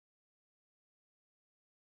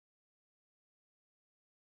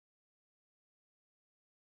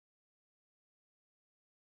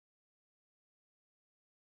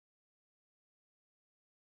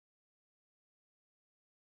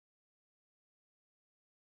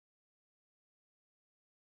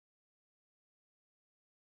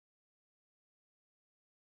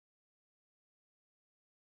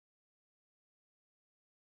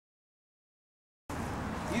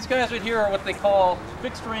These guys right here are what they call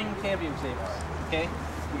fixed ring cambium savers. Okay,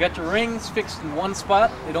 you got your rings fixed in one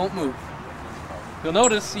spot; they don't move. You'll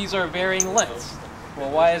notice these are varying lengths.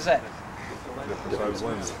 Well, why is that?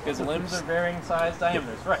 Because limbs are varying size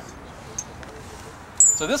diameters, right?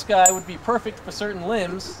 So this guy would be perfect for certain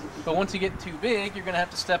limbs, but once you get too big, you're going to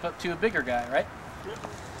have to step up to a bigger guy, right?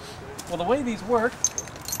 Well, the way these work,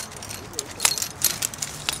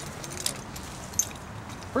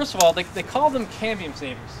 first of all, they call them cambium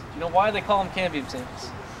savers. Do you know why they call them cambium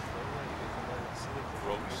savers?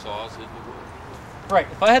 Rope saws it. Right.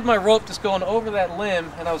 If I had my rope just going over that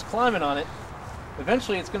limb and I was climbing on it,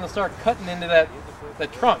 eventually it's going to start cutting into that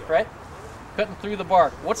trunk, right? Cutting through the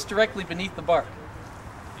bark. What's directly beneath the bark?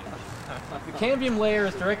 The cambium layer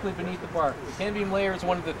is directly beneath the bark. The cambium layer is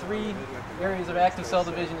one of the 3 areas of active cell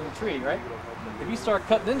division in the tree, right? If you start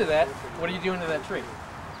cutting into that, what are you doing to that tree?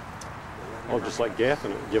 Oh, just like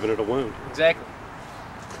gaffing it, giving it a wound. Exactly.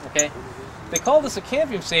 Okay? They call this a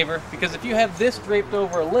cambium saver because if you have this draped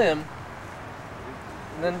over a limb,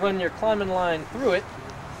 and then run your climbing line through it,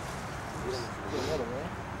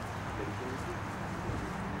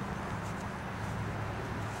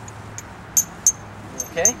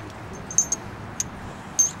 okay?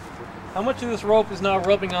 How much of this rope is now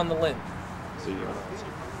rubbing on the limb?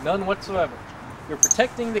 None whatsoever. You're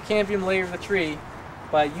protecting the cambium layer of the tree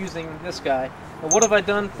by using this guy. And what have I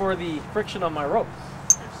done for the friction on my rope?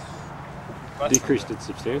 Decreased it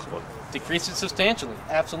substantially. Decreased it substantially,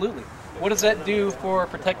 absolutely. What does that do for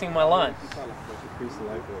protecting my line?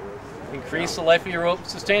 Increase the life of your rope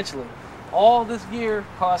substantially. All this gear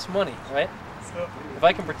costs money, right? If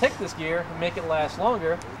I can protect this gear and make it last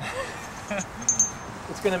longer,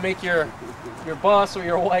 it's going to make your boss or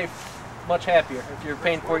your wife much happier if you're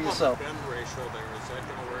paying for it yourself.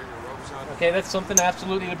 Okay, that's something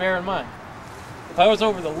absolutely to bear in mind. If I was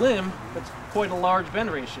over the limb, that's quite a large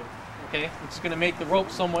bend ratio. Okay, which is going to make the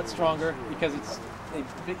rope somewhat stronger because it's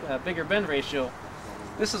a bigger bend ratio.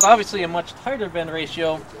 This is obviously a much tighter bend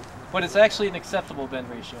ratio, but it's actually an acceptable bend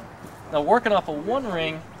ratio. Now, working off of one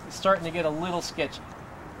ring is starting to get a little sketchy,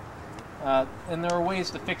 and there are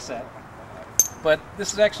ways to fix that. But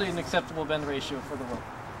this is actually an acceptable bend ratio for the rope.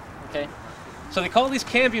 Okay, so they call these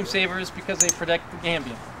cambium savers because they protect the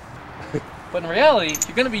cambium. But in reality,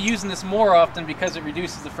 you're going to be using this more often because it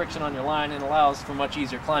reduces the friction on your line and allows for much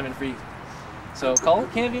easier climbing for you. So call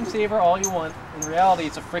it cambium saver all you want. In reality,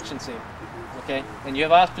 it's a friction saver. Okay, and you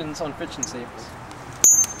have options on friction savers.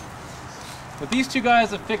 But these two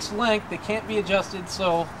guys have fixed length. They can't be adjusted,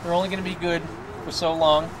 so they're only going to be good for so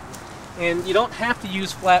long. And you don't have to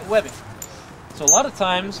use flat webbing. So a lot of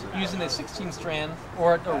times, using a 16-strand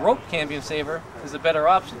or a rope cambium saver is a better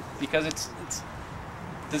option because it's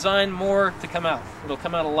designed more to come out. It'll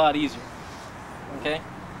come out a lot easier. Okay?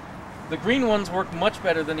 The green ones work much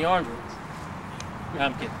better than the orange ones. No,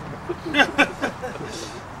 I'm kidding.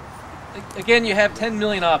 Again, you have 10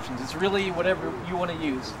 million options. It's really whatever you want to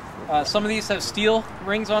use. Some of these have steel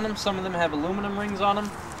rings on them. Some of them have aluminum rings on them.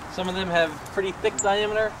 Some of them have pretty thick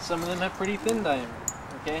diameter. Some of them have pretty thin diameter.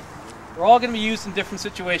 Okay? They're all going to be used in different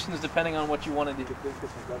situations depending on what you want to do.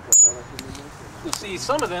 You'll see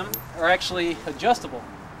some of them are actually adjustable.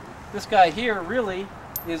 This guy here really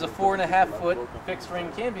is a 4.5-foot fixed ring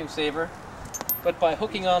cambium saver, but by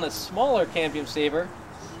hooking on a smaller cambium saver,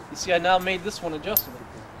 you see I now made this one adjustable.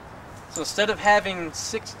 So instead of having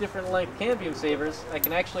 6 different length cambium savers, I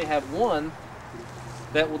can actually have one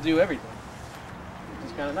that will do everything,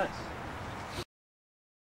 which is kind of nice.